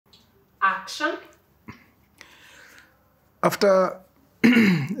action. After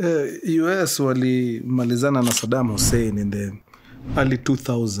US walimalizana na Saddam Hussein in the early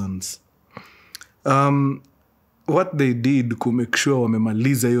 2000s, what they did to make sure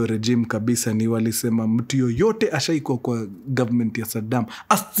wamemaliza hiyo regime kabisa ni walisema mtu yoyote ashaikuwa kwa government ya Saddam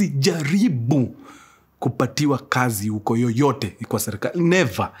asijaribu kupatiwa kazi huko yoyote kwa serikali.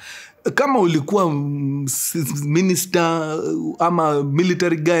 Never. Kama ulikuwa minister ama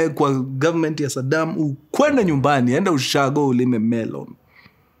military guy kwa government ya Saddam, ukwenda nyumbani, enda ushago ulime melon.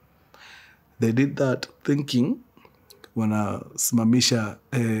 They did that thinking wanasimamisha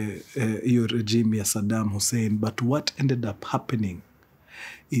hiyo regime ya Saddam Hussein. But what ended up happening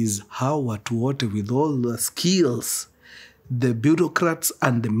is how watu wote with all the skills, the bureaucrats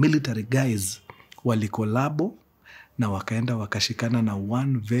and the military guys walikolabo na wakaenda wakashikana na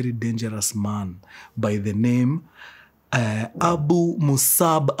one very dangerous man by the name Abu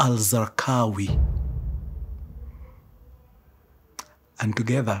Musab al-Zarqawi. And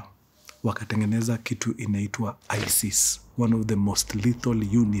together wakatengeneza kitu inaitwa ISIS, one of the most lethal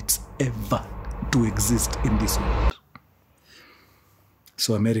units ever to exist in this world.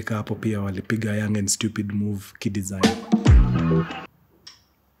 So America hapo pia walipiga young and stupid move kidesign.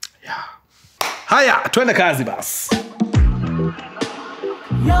 Yeah. Haya, twende kazi basi.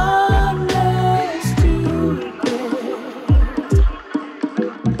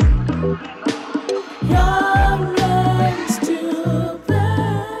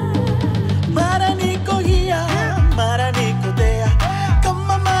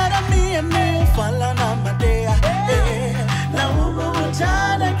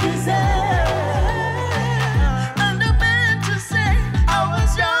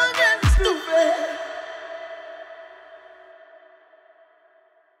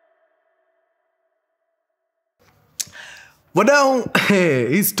 Wadau,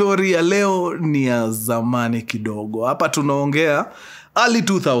 hii story ya leo ni ya zamani kidogo. Hapa tunaongea early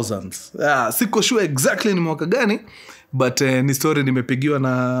 2000s. Siko sure exactly ni mwaka gani, but ni story nimepigiwa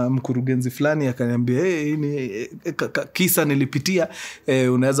na mkurugenzi fulani akaniambia, hey, kisa nilipitia,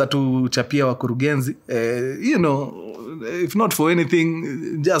 unaweza tu chapia wakurugenzi. You know, if not for anything,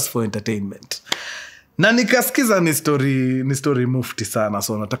 just for entertainment. Na nikasikiza ni story mufti sana,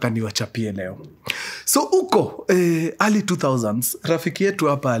 so nataka niwachapie leo. So uko early 2000s, rafiki yetu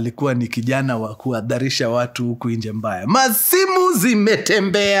hapa alikuwa ni kijana wa kuadharisha watu huku nje mbaya. Masimu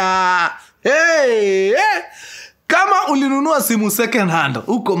zimetembea. Hey. Kama ulinunua simu second hand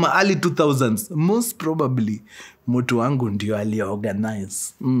uko early 2000s, most probably mtu wangu ndio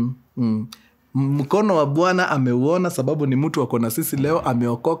aliorganize. Mkono wa Bwana ameuona, sababu ni mtu wako na sisi leo,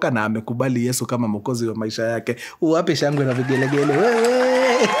 ameokoka na amekubali Yesu kama mwokozi wa maisha yake. Uwape shangwe na vigelegele.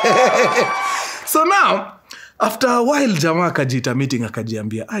 So now, after a while jamaa akajiita meeting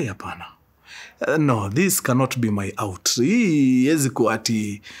akajiambia, ai hapana, no, this cannot be my out. Hii yezi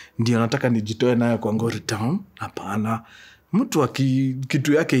kuati ndio nataka nijitoe nayo kwa Ngori Town. Hapana. Mtu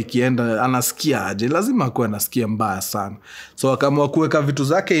kitu yake ikienda anasikia aje, lazima akuwe anasikia mbaya sana. So akaamua kuweka vitu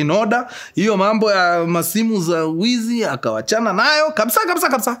zake in order. Hiyo mambo ya masimu za wizi akawachana nayo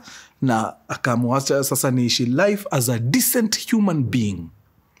kabisa. Na akaamua sasa niishi life as a decent human being.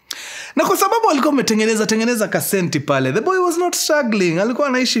 Na kwa sababu alikuwa ametengeneza kasenti pale, the boy was not struggling, alikuwa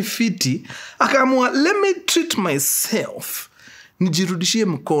anaishi fiti. Akaamua, let me treat myself, nijirudishie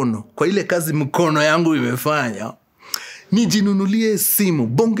mkono kwa ile kazi mkono yangu imefanya. Nijinunulie simu,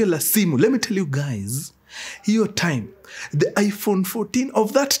 bonge la simu. Let me tell you guys, hiyo time, the iPhone 14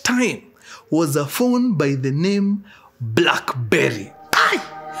 of that time was a phone by the name Blackberry.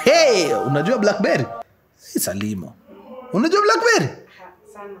 Hey, unajua Blackberry? Salimo. Unajua Blackberry?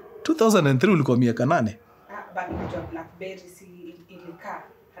 Sana. 2003 ulikuwa miaka 8. But unajua Blackberry si ilikaa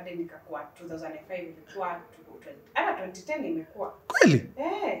hadi nikakuwa 2005 ilikuwa hata 2010 imekuwa. Kweli?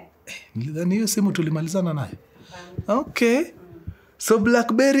 Nilidhani hiyo simu tulimalizana nayo. Okay. So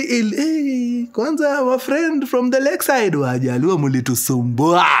Blackberry kwanza wa friend from the lakeside wajaluo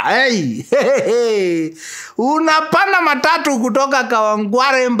mulitusumbua. Hey. Unapanda matatu kutoka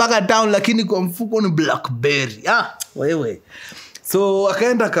Kawangware mpaka town, lakini kwa mfuko ni Blackberry. Wewe. So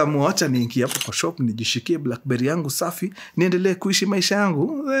akaenda akamwacha niingie hapo kwa shop nijishikie Blackberry yangu safi, niendelee kuishi maisha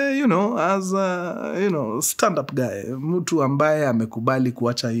yangu, you know, as a, stand up guy, mtu ambaye amekubali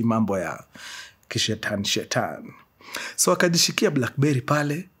kuacha hii mambo ya kishetani. So akajishikia Blackberry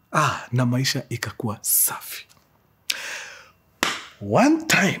pale, na maisha ikakuwa safi. One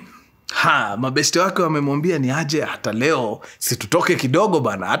time, mabeste wake wamemwambia ni aje hata leo situtoke kidogo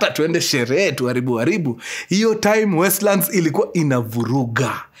bana, hata tuende sherehe tuharibu. Hiyo time Westlands ilikuwa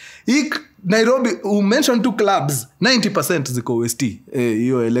inavuruga. Nairobi, mention two clubs, 90% ziko West.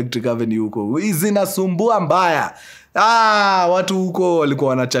 Hiyo Electric Avenue huko. Zinasumbua mbaya. Watu huko walikuwa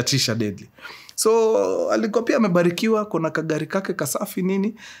wanachachisha deadly. So alikuwa pia amebarikiwa, kuna kagari kake kasafi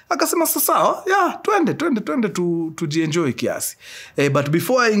nini. Akasema sawa, twende tujienjoy kiasi. But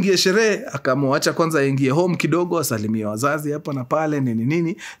before aingie sherehe, akamwacha kwanza aingie home kidogo, asalimie wazazi hapa na pale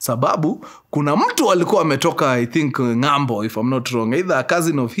nini. Sababu kuna mtu alikuwa ametoka, I think ngambo, if I'm not wrong, either a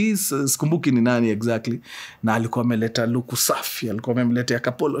cousin of his, sikumbuki ni nani exactly, na alikuwa ameleta luku safi, alikuwa amemletea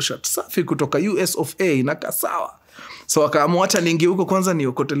kapolo shirt safi kutoka US of A na kasawa. So akamwacha niingie huko kwanza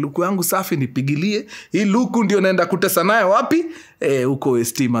niokote luku yangu safi nipigilie. Hii luku ndio naenda kutesa nayo wapi? Huko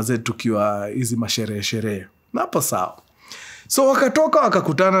estima zetu tukiwa hizi masherehe. Na hapo sawa. So wakatoka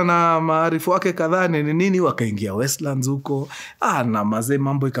wakakutana na maarifu wake kadhaa nini wakaingia Westlands huko. Na mazee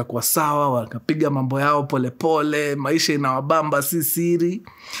mambo ikakuwa sawa, wakapiga mambo yao pole, maisha inawabamba si siri.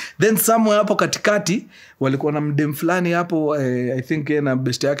 Then somewhere hapo katikati walikuwa na mdem fulani hapo, I think na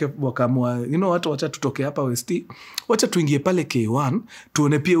best yake wakaamua, wacha tutoke hapa West, wacha tuingie pale K1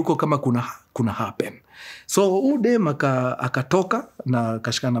 tuone pia huko kama kuna happen. So udem akatoka na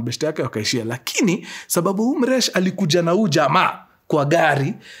kashikana na best yake wakaishia, lakini sababu Mresh alikuja na jamaa kwa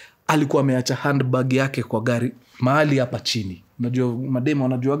gari, alikuwa ameacha handbag yake kwa gari mahali hapa chini. Unajua mademo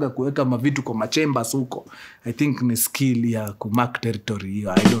wanajuaga kuweka mavitu kwa machambers huko. I think ni skill ya kumark territory,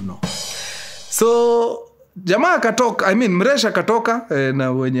 I don't know. So jamaa akatoka, Mresh akatoka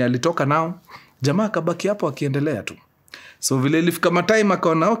na wenye alitoka nao, jamaa akabaki hapo akiendelea tu. So vile ilifika time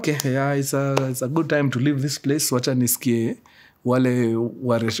akaona okay, it's a good time to leave this place, wacha nisikie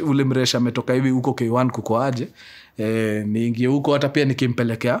ule Mresh ametoka hivi huko K1 kuko aje, niingie huko hata pia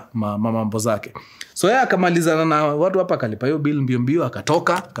nikimpelekea mambo zake. So yeye akamalizana na watu hapa, akalipa hiyo bill mbio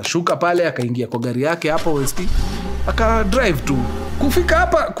akatoka, akashuka pale akaingia kwa gari yake hapo West, aka drive tu kufika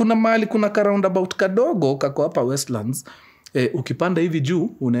hapa. Kuna mahali kuna roundabout kadogo kako hapa Westlands. Ukipanda hivi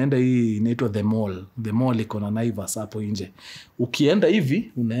juu unaenda hii inaitwa The Mall iko na Naivas hapo nje. Ukienda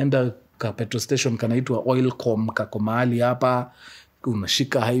hivi unaenda ka petrol station kanaitwa Oilcom kako mahali hapa,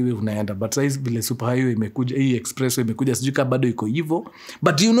 unashika highway unaenda. But size vile super highway imekuja, hii expressway imekuja, sijui kama bado iko hivyo,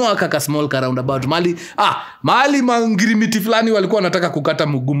 but aka small roundabout mahali mangirimiti fulani walikuwa wanataka kukata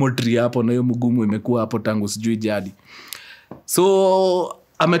mugumo tree hapo, na hiyo mugumo imekuwa hapo tangu sijui jadi. So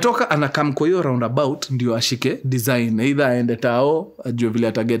ametoka anakam kwa hiyo roundabout ndio ashike design, either aende Tao ajue vile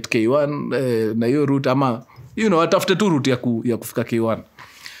ataget K1 na hiyo route, ama atafute tu route ya kufika K1.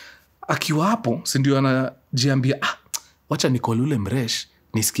 Akiwa hapo si ndio anajiambia wacha nikole ule Mresh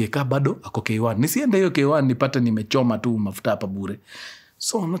nisikie ka bado ako K1, nisiende hiyo K1 nipate nimechoma tu mafuta hapa bure.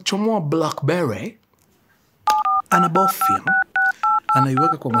 So anachomoa Blackberry, anabofia,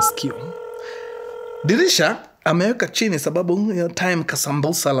 anaiweka kwa masikio, dirisha ameweka chini sababu time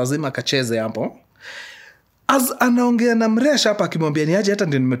kasambusa lazima kacheze hapo. As anaongea na Mresh hapa akimwambia ni aje, hata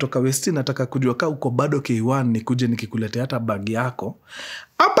ndio nimetoka West, nataka kujua kama uko bado K1 nikuje nikikuletea hata bag yako.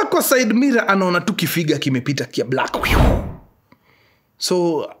 Hapa kwa side mirror anaona tu kifiga kimepita kia black.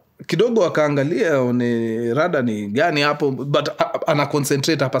 So kidogo akaangalia ni rada ni gani hapo, but ana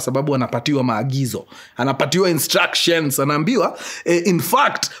concentrate hapa sababu anapatiwa maagizo, anapatiwa instructions, anaambiwa in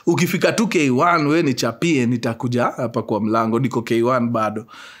fact ukifika tu K1 wewe nichapie, nitakuja hapa kwa mlango, niko K1 bado.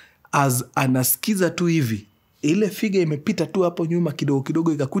 As anasikiza tu hivi ile figa imepita tu hapo nyuma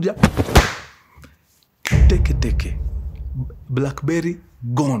kidogo ikakuja teke Blackberry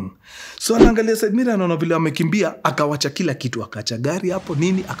gone. So anaangalia side mirror, anaona vile amekimbia, akawacha kila kitu, akaacha gari hapo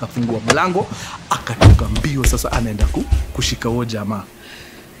nini, akafungua mlango, akatoka mbio. Sasa anaenda kushika huo jamaa,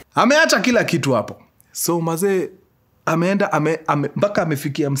 ameacha kila kitu hapo. So mazee ameenda mpaka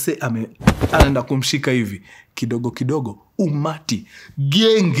amefikia mse, anaenda kumshika hivi kidogo umati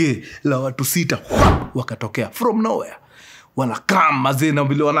genge la watu 6 wakatokea from nowhere, wanakaa mazee, na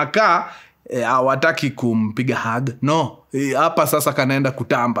vile wanakaa hawataki kumpiga hug, no, hapa sasa kanaenda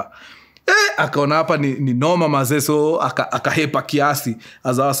kutamba. Akaona hapa ni noma mazee, so akahepa kiasi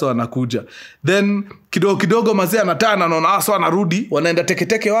azawaso anakuja. Then kidogo mazee anatana, anaona aso anarudi, wanaenda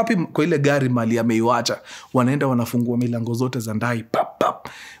teke wapi? Kwa ile gari mali ameiwacha. Wanaenda wanafungua milango zote za ndani, pap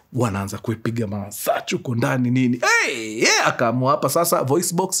wanaanza kuipiga masachu kwa ndani nini. Akaamua hapa sasa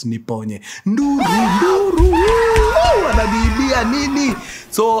voice box niponye. Nduru anabibia nini.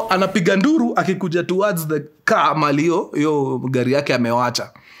 So anapiga nduru akikuja towards the car mali hiyo gari yake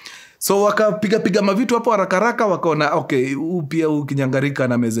amewacha. So wakapiga mavitu hapo haraka wakaona okay, pia ukinyangarika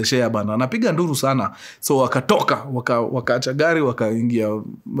na mezeshea bana, anapiga nduru sana. So wakatoka wakaacha gari, wakaingia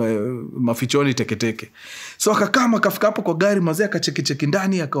mafichoni teke. So akafika hapo kwa gari mazee, akacheki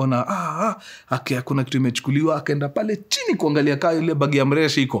ndani, akaona hakuna kitu imechukuliwa, akaenda pale chini kuangalia kama ile bagi ya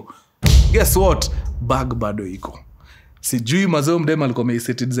Mresh iko. Guess what? Bag bado iko. Sijui mazao mdema alikuwa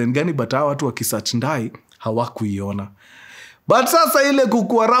ameiset design gani, but hawa watu wakisearch ndai hawakuiona. But sasa ile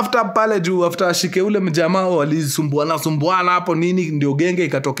kukuwa raft up pale juu after ashike ule mjamaa walisumbuana hapo nini, ndio genge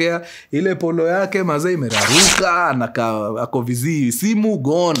ikatokea. Ile polo yake mazee imeraruka, ako vizi, simu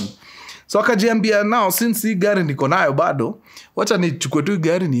gone. So akajiambia, now since hii gari niko nayo bado, wacha nichukue tu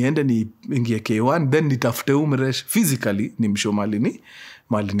gari niende niingie K1, then nitafute umresh physically nimshow mali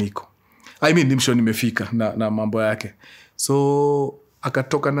niko. I mean nimshow nimefika na mambo yake. So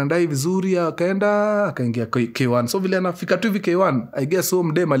akatoka na ndai vizuri, akaingia K1. So vile anafika tu hivi K1, I guess so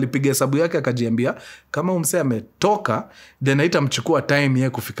mdema alipiga hesabu yake akajiambia kama umse ametoka, then haitamchukua time yeye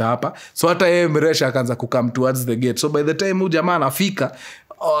kufika hapa. So hata yeye mresha akaanza kukam towards the gate. So by the time huyu jamaa anafika,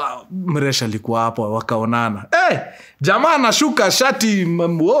 mresha alikuwa hapo, wakaonana. Jamaa anashuka shati,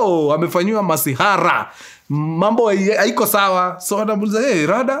 amefanywa masihara. Mambo haiko sawa. So anamuuliza,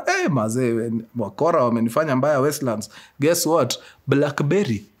 rada, mazee wakora wamenifanya mbaya Westlands. Guess what?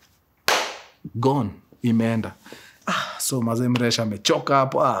 Blackberry gone, imeenda. So mazee mresha amechoka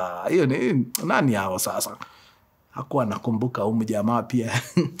hapo. Hiyo ni nani hao sasa? Hakuwa nakumbuka jamaa pia.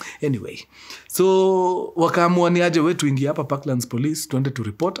 Anyway, so wakaamua ni aje wetu ingia hapa Parklands Police tuende to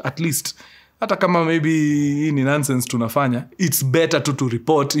report at least. Hata kama maybe hii ni nonsense tunafanya, it's better to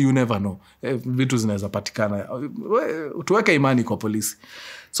report, you never know. Vitu zinaweza patikana. Tuweke imani kwa polisi.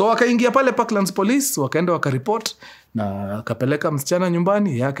 So wakaingia pale Parklands Police, wakaenda wakareport na akapeleka msichana nyumbani,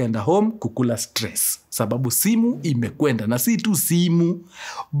 yeye akaenda home kukula stress. Sababu simu imekwenda, na si tu simu,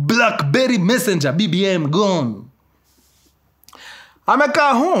 Blackberry Messenger BBM gone.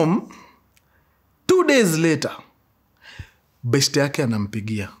 Amekaa home, 2 days later, beshte yake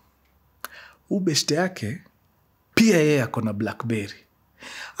anampigia. Beshte yake pia yeye ako na Blackberry.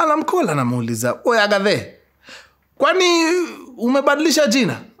 Anamkola na muuliza, "Oya Agathe, kwani umebadilisha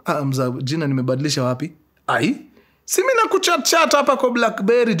jina?" Jina nimebadilisha wapi? Si mimi nakuchat hapa kwa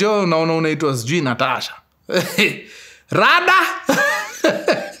Blackberry jo, naona unaitwa sijui Natasha. Rada?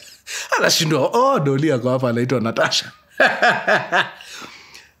 Anashindwa, Doli yako hapa anaitwa Natasha.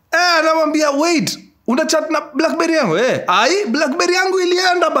 Anamwambia, "Wait, unachat na Blackberry yangu?" Blackberry yangu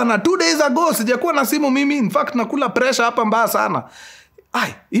ilienda bana 2 days ago, sijakuwa na simu mimi, in fact nakula pressure hapa mbaya sana.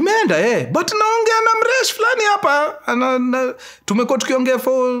 Imeenda but naongea na mresh fulani hapa, tumekuwa tukiongea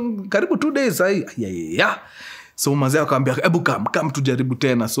for karibu 2 days. So mazee akamwambia, "Hebu come tujaribu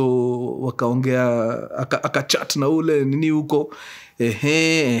tena." So wakaongea, akachat na ule nini huko.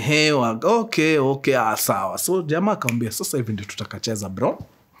 Okay, sawa. So jamaa akamwambia, "Sasa hivi ndio tutakacheza bro.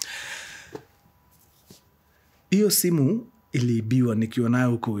 Hiyo simu iliibiwa nikiwa nayo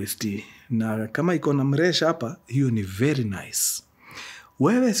huko West, na kama iko na mresha hapa, hiyo ni very nice.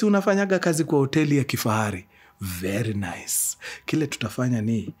 Wewe si unafanyaga kazi kwa hoteli ya kifahari? Very nice. Kile tutafanya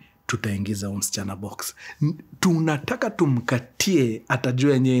ni tutaingiza msichana box. Tunataka tumkatie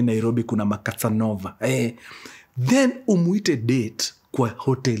atajua yenyewe Nairobi kuna Makasanova. Then umuite date kwa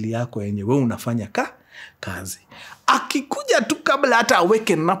hoteli yako yenyewe wewe unafanya kazi. Akikuja tu kabla hata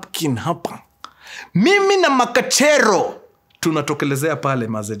aweke napkin hapa, mimi na makachero tunatokelezea pale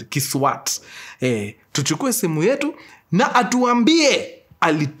mazedi kiswat. Tuchukue simu yetu na atuambie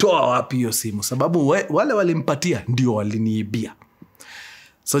alitoa wapi hiyo simu, sababu wale walimpatia ndio waliniibia."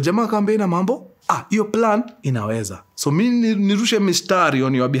 So jamaa akamwambia, "Ina mambo, hiyo plan inaweza." So mimi nirushe mistari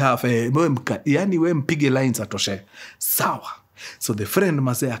on your behalf. Yani we mpige lines atoshe. Sawa. So the friend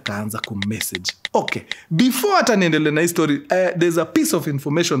mazee akaanza kumessage. Okay, before hata niendelee na story, there's a piece of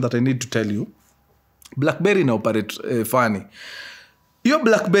information that I need to tell you. Blackberry na operate funny. Hiyo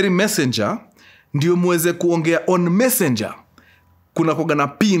Blackberry Messenger ndio muweze kuongea on Messenger. Kuna koga na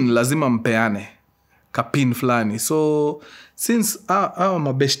pin lazima mpeane ka pin fulani. So since hawa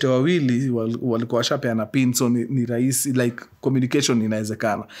mabeshte wawili walikuwa washapeana pin, so ni rahisi, like communication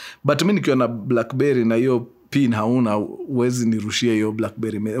inawezekana. But mimi nikiwa na Blackberry na hiyo pin hauna, uwezi nirushia hiyo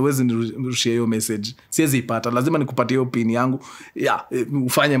Blackberry, uwezi nirushia hiyo message, siwezi ipata, lazima nikupatie hiyo pin yangu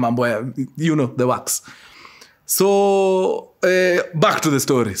ufanye mambo ya the works. So back to the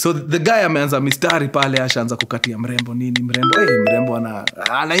story. So the guy ameanza mistari pale, ashaanza kukatia mrembo nini, mrembo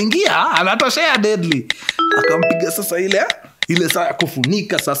anaingia, anatoshea deadly. Akampiga sasa ile saa ya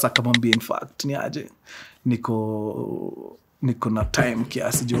kufunika. Sasa akamwambia, "In fact ni aje, niko na time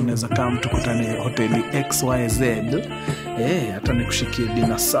kiasi, je unaweza kama tukutane hoteli XYZ, hata nikushikie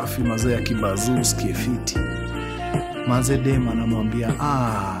dina safi mazee ya kibazu usikie fiti." Manze dema anamwambia,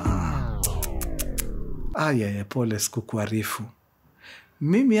 pole sikukuarifu.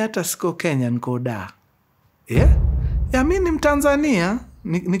 Mimi hata siko Kenya, niko da. Mimi ni Mtanzania.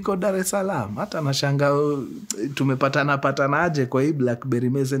 niko Dar es Salaam. Hata nashanga tumepatana aje kwa hii Blackberry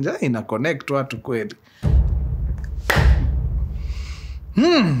Messenger ina connect watu kweli.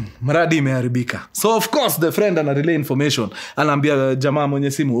 Mradi imeharibika. So of course the friend ana relay information. Anaambia jamaa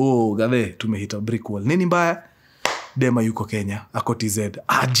mwenye simu, gadhe tumehita brick wall. Nini mbaya? Dema yuko Kenya, ako TZ.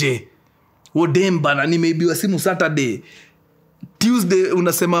 Aje. Demba na nimeibiwa simu Saturday. Tuesday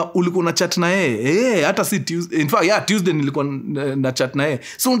unasema ulikuwa na chat na yeye. Hata si Tuesday. In fact, Tuesday nilikuwa na chat na yeye.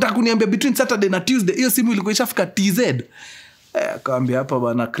 So unataka kuniambia between Saturday na Tuesday hiyo simu ilikuwa ishafika TZ. Akaambia hapa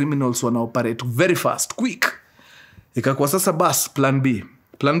bana, criminals wana operate very fast, quick. Ikakuwa sasa bas plan B.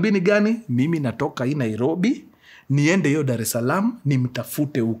 Plan B ni gani? Mimi natoka hii Nairobi, niende hiyo Dar es Salaam,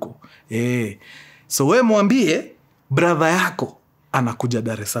 nimtafute huko. So we mwambie brother yako anakuja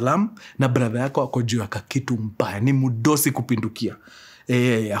Dar es Salaam na brother yako ako juu ya kitu mbaya, ni mudosi kupindukia.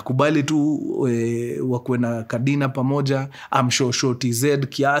 Akubali tu wakuwe na kadina pamoja, show TZ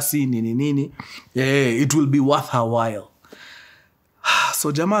kiasi nini. It will be worth her while.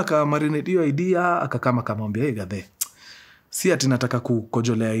 So jamaa akamarinate hiyo idea, akakama kamwambia gadhe, si ati nataka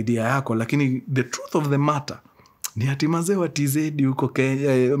kukojolea idea yako, lakini the truth of the matter ni ati mazee wa TZ huko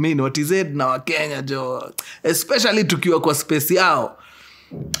Kenya, wa TZ na wa Kenya jo, especially tukiwa kwa space yao.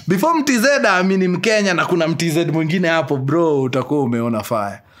 Before mTZ amini Mkenya na kuna mTZ mwingine hapo, bro, utakuwa umeona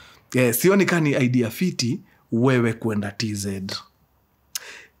fire. Sioni kani idea fiti wewe kwenda TZ.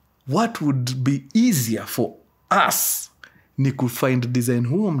 What would be easier for us ni kufind design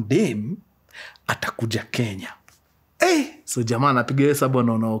huo mdem atakuja Kenya. So jamaa anapiga hesabu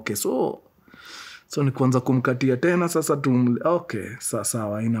anaona okay. So ni kuanza kumkatia tena sasa okay,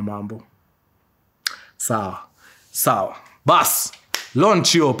 sawa ina mambo. Sawa. Bas,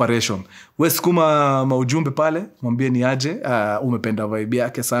 launch your operation. We sukuma maujumbe pale, mwambie ni aje, umependa vibe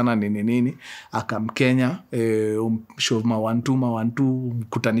yake sana nini. Akamkenya, show ma 1-2,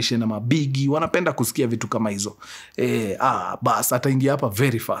 mkutanishe na mabigi, wanapenda kusikia vitu kama hizo. Bas, ataingia hapa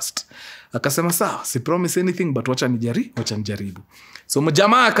very fast. Akasema sawa, si promise anything but wacha nijaribu. So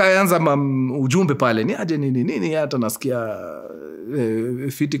mjamaa akaanza ujumbe pale, ni aje nini, hata nasikia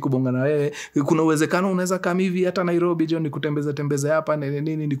fiti kubonga na wewe. Kuna uwezekano unaweza kama hivi hata Nairobi jo, nikutembeza hapa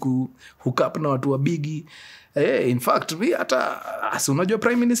nini, ni hook up na watu wa bigi. In fact we hata unajua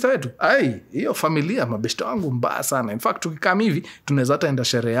prime minister wetu, hiyo familia mabeshto wangu mbaya sana. In fact tukikama hivi tunaweza hata enda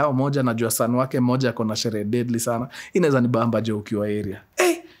sherehe yao moja, najua son wake mmoja ako na sherehe deadly sana, inaweza ni bamba jo ukiwa area.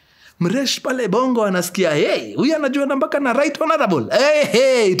 Mresh pale bongo anasikia, huyu anajua mpaka na right honorable.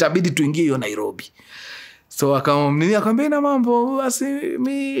 Itabidi tuingie hiyo Nairobi. So akamwambia na mambo basi,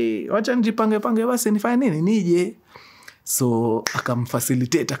 wacha nijipange basi nifanye nini nije. So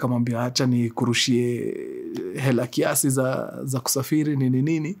akamfacilitate, akamwambia acha nikurushie hela kiasi za kusafiri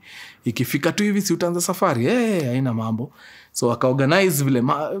nini. Ikifika tu hivi si utaanza safari. Haina mambo. So akaorganize vile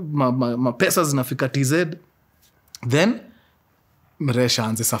pesa zinafika TZ. Then Mresha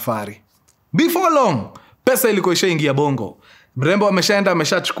anze safari. Before long, pesa ilikuwa ishaingia bongo. Mrembo ameshaenda,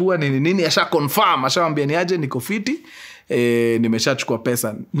 ameshachukua nini, asha confirm, ashaambia ni aje niko fiti, nimeshachukua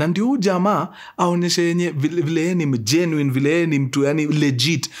pesa. Na ndio huyu jamaa aonyeshe yenye vile yeye ni genuine, vile yeye ni mtu yani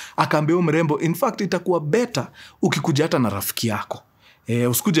legit. Akaambia mrembo, in fact itakuwa better ukikuja hata na rafiki yako.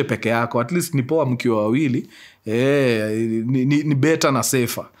 Usikuje peke yako, at least ni poa mkiwa wawili. Ni better na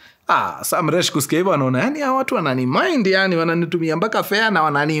safer. Sasa Mresh kusikia hivyo anaona yani hawa watu wanani mind, yani wananitumia mpaka fare na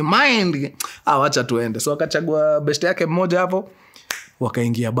wanani mind. Wacha tuende. So akachagua best yake mmoja hapo,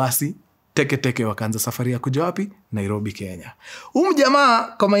 wakaingia basi teke wakaanza safari ya kuja wapi? Nairobi, Kenya. Jamaa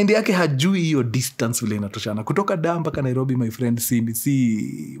kwa mind yake hajui hiyo distance vile inatoshana kutoka Dar mpaka Nairobi, my friend.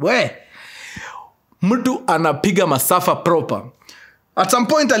 Mtu anapiga masafa proper. At some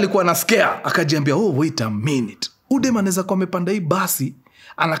point alikuwa na scare, akajiambia wait a minute, udema anaweza kwa amepanda hii basi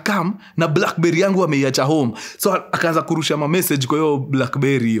anakam na Blackberry yangu ameiacha home. So akaanza kurusha message kwa hiyo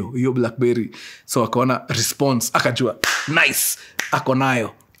Blackberry. So akaona response, akajua nice, ako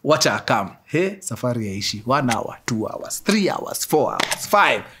nayo, wacha akam. Safari yaishi 1 hour, 2 hours, 3 hours, 4 hours,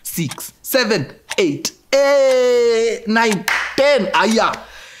 5, 6, 7, 8, 9, 10. Aya,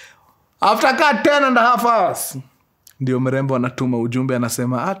 after 10.5 hours ndio mrembo anatuma ujumbe,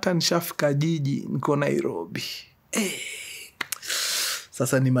 anasema hata nishafika jiji, niko Nairobi.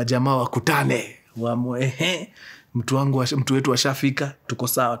 Sasa ni majamaa wakutane, mtu wetu washafika, tuko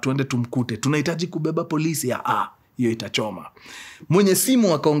sawa, tuende tumkute, tunahitaji kubeba polisi. Hiyo itachoma. Mwenye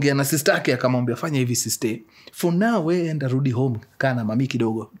simu akaongea na sister yake, akamwambia fanya hivi sister, for now we enda rudi home, kana mami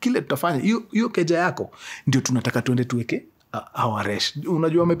kidogo, kile tutafanya hiyo keja yako ndio tunataka tuende tuweke awaresh.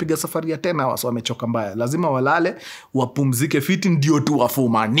 Unajua wamepiga safari ya 10 hours, wamechoka mbaya, lazima walale wapumzike fiti ndio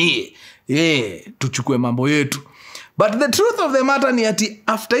tuwafumanie tuchukue mambo yetu. But the truth of the matter ni ati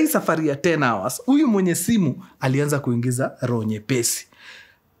after hii safari ya 10 hours, huyu mwenye simu alianza kuingiza roho nyepesi.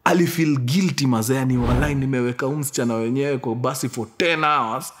 Alifeel guilty mazee, ni walai nimeweka msichana wenyewe kwa basi for 10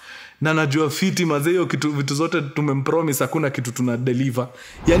 hours. Na najua fiti mazee, hiyo kitu vitu zote tumempromise, hakuna kitu tuna deliver.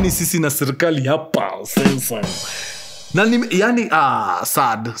 Yani sisi na serikali hapa sasa. Na yani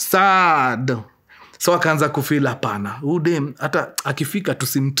sad. So akaanza kufeel hapana. Udem hata akifika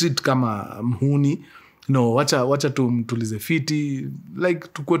tusimtreat kama mhuni. No, wacha tumtulize fiti, like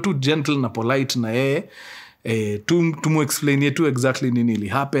tukue tu gentle na polite na yeye. Tumu-explain tu exactly nini ili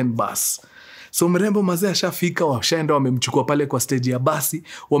happen bas. So mrembo mazee ashafika, washaenda wamemchukua pale kwa stage ya basi,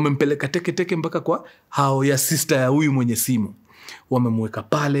 wamempeleka teke mpaka kwa hao ya sister ya huyu mwenye simu. Wamemweka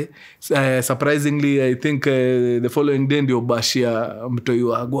pale. Surprisingly I think the following day ndio bashi ya mtoi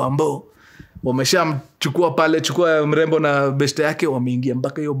wa Gwambo. Wameshamchukua pale, chukua mrembo na beshte yake, wameingia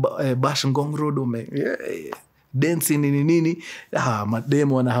mpaka hiyo Bash Ngong Road, dancing nini.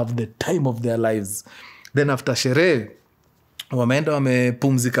 Mademo wana have the time of their lives. Then after sherehe wameenda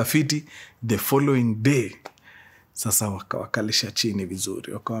wamepumzika fiti. The following day sasa wakalisha chini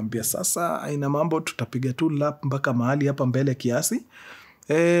vizuri, wakawambia sasa aina mambo, tutapiga tu lap mpaka mahali hapa mbele kiasi,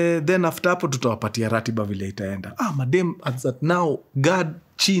 then after hapo tutawapatia ratiba vile itaenda. Madem at that now guard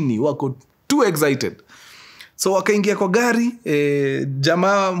chini wako too excited. So wakaingia kwa gari,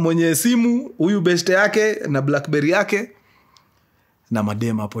 jamaa mwenye simu, huyu beshte yake na Blackberry yake, na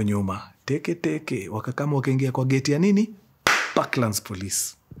madem hapo nyuma teke wakakama, wakaingia kwa gate ya nini, Parklands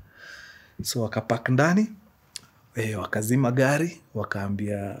Police. So wakapark ndani, wakazima gari,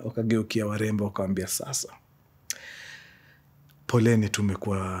 wakageukia warembo, wakaambia sasa poleni,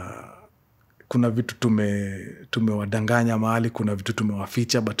 kuna vitu tumewadanganya mahali, kuna vitu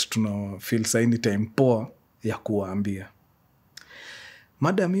tumewaficha, but tuna feel saini time poa ya kuwaambia.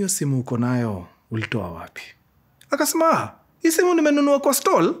 Madam, hiyo simu uko nayo ulitoa wapi? Akasema, hii simu nimenunua kwa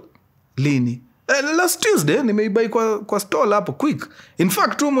stall. Lini? Last Tuesday nimeibai kwa stall hapo quick. In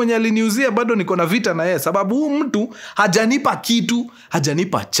fact tu mwenye aliniuzia bado niko na vita na yeye, sababu huyu mtu hajanipa kitu,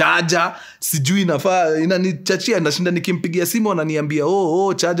 hajanipa charger, sijui inafaa inanichachia, nashinda nikimpigia simu ananiambia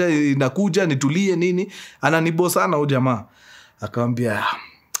charger inakuja nitulie nini, ananibosana huyu jamaa. Akamwambia,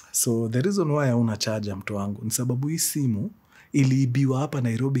 so the reason why hauna charger mtu wangu ni sababu hii simu iliibiwa hapa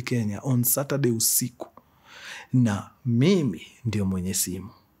Nairobi, Kenya on Saturday usiku, na mimi ndio mwenye simu.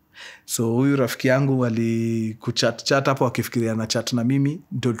 So huyu rafiki yangu walikuchat hapo wakifikiria na chat na mimi,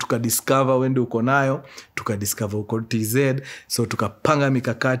 ndio tukadiscover wende uko nayo, tukadiscover uko TZ. So tukapanga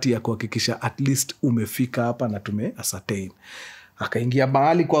mikakati ya kuhakikisha at least umefika hapa na tume-ascertain. Akaingia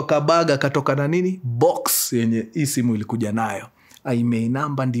mahali kwa kabaga, katoka na nini, box yenye hii simu ilikuja nayo. Aimei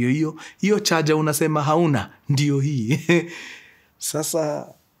namba ndio hiyo charger unasema hauna, ndio hii. Sasa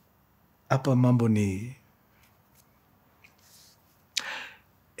hapa mambo ni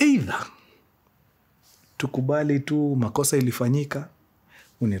either tukubali tu makosa ilifanyika,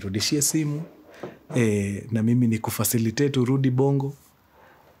 unirudishie simu, na mimi ni kufacilitate urudi Bongo,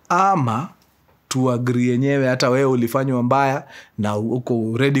 ama tuagree yenyewe hata wewe ulifanywa mbaya na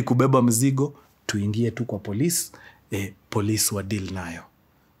uko ready kubeba mzigo, tuingie tu kwa polisi, polisi wa deal nayo.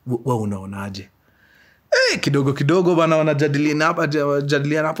 Wewe unaonaje? Kidogo bana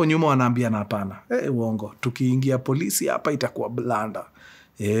wanajadiliana hapo nyuma, wanaambiana hapana, uongo, tukiingia polisi hapa itakuwa blanda.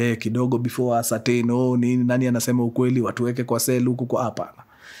 Kidogo before ascertain nini, nani anasema ukweli, watuweke kwa sel huku kwa hapana.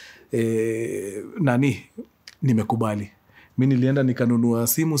 Nimekubali. Mimi nilienda nikanunua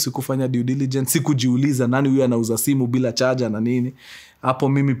simu, sikufanya due diligence, sikujiuliza nani huyu anauza simu bila charger na nini. Hapo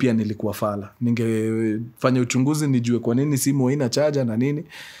mimi pia nilikuwa fala. Ningefanya uchunguzi nijue kwa nini simu haina charger na nini.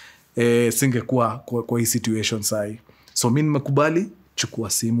 Singekuwa kwa hii situation sahi. So mimi nimekubali, chukua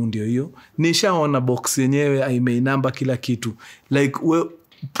simu ndio hiyo. Nishaona box yenyewe, aimei namba, kila kitu. Like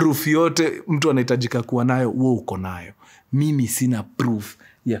proof yote mtu anahitajika kuwa nayo, wewe uko nayo. Mimi sina proof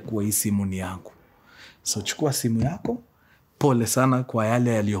ya kuwa hii simu ni yangu. So chukua simu yako. Pole sana kwa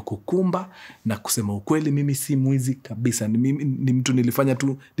yale yaliyokukumba, na kusema ukweli mimi si mwizi kabisa. Ni mtu nilifanya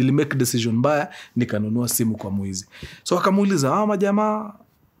tu, nilimake decision mbaya, nikanunua simu kwa mwizi. So akamuuliza, majamaa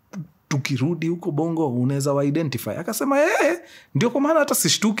tukirudi huko Bongo unaweza wa identify? Akasema ndio, kwa maana hata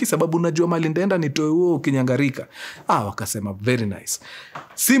sishtuki, sababu unajua mali ndaenda nitoe huo ukinyangarika. Wakasema very nice.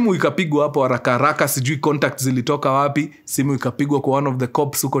 Simu ikapigwa hapo haraka, sijui contact zilitoka wapi. Simu ikapigwa kwa one of the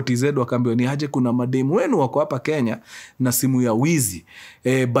cops huko TZ, wakaambiwa ni aje kuna mademu wenu wako hapa Kenya na simu ya wizi,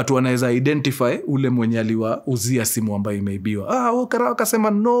 but wanaweza identify ule mwenye aliwauzia simu ambayo imeibiwa. Wakasema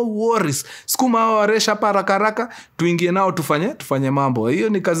no worries, sukuma hao waresha hapa haraka, tuingie nao tufanye mambo. Hiyo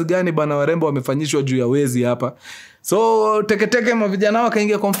ni kazi gani bana, warembo wamefanyishwa juu ya wezi hapa. So teke mavijana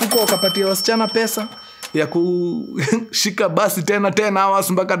wakaingia kwa mfuko, wakapatia wasichana pesa, ya kushika basi tena 10 hours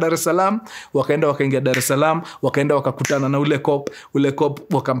mpaka Dar es Salaam. Wakaingia Dar es Salaam, wakaenda wakakutana na ule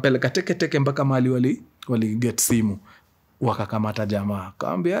cop wakampeleka teke mpaka mahali wali get simu. Wakakamata jamaa,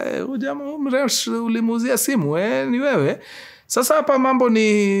 akamwambia jamaa ulimuuzia simu, ni wewe. Sasa hapa mambo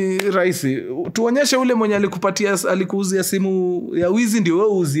ni rahisi. Tuonyeshe ule mwenye alikuuzia simu ya wizi ndio wewe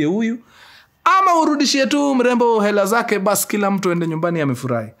uuzie huyu, ama urudishie tu mrembo hela zake, basi kila mtu ende nyumbani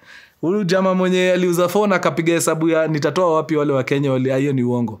amefurahi. Huyu jamaa mwenye aliuza phone akapiga hesabu ya nitatoa wapi wale wa Kenya wale, hiyo ni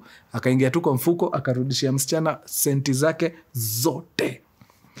uongo. Akaingia tu kwa mfuko, akarudishia msichana senti zake zote.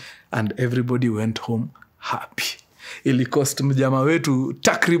 And everybody went home happy. Ili cost mjama wetu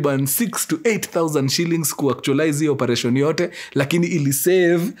takriban 6,000 to 8,000 shillings kuactualize hiyo operation yote, lakini ili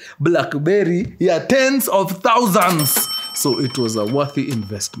save Blackberry ya tens of thousands. So it was a worthy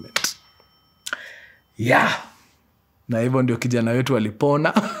investment. Yeah. Na hivyo ndio kijana wetu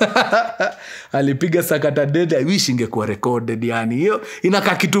alipona. Alipiga sakata dede. I wish ingekuwa recorded yani. Hiyo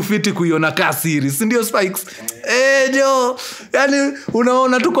inakaa kitu fiti kuiona ka series. Ndio Spikes. Jo. Yani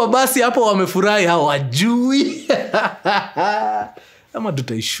unaona tu kwa basi hapo wamefurahi hawajui. Ama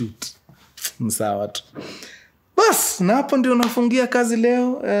tutaishoot. Msawa tu. Bas, na hapo ndio nafungia kazi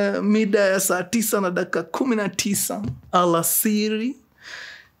leo. Mida ya saa 9:19 alasiri.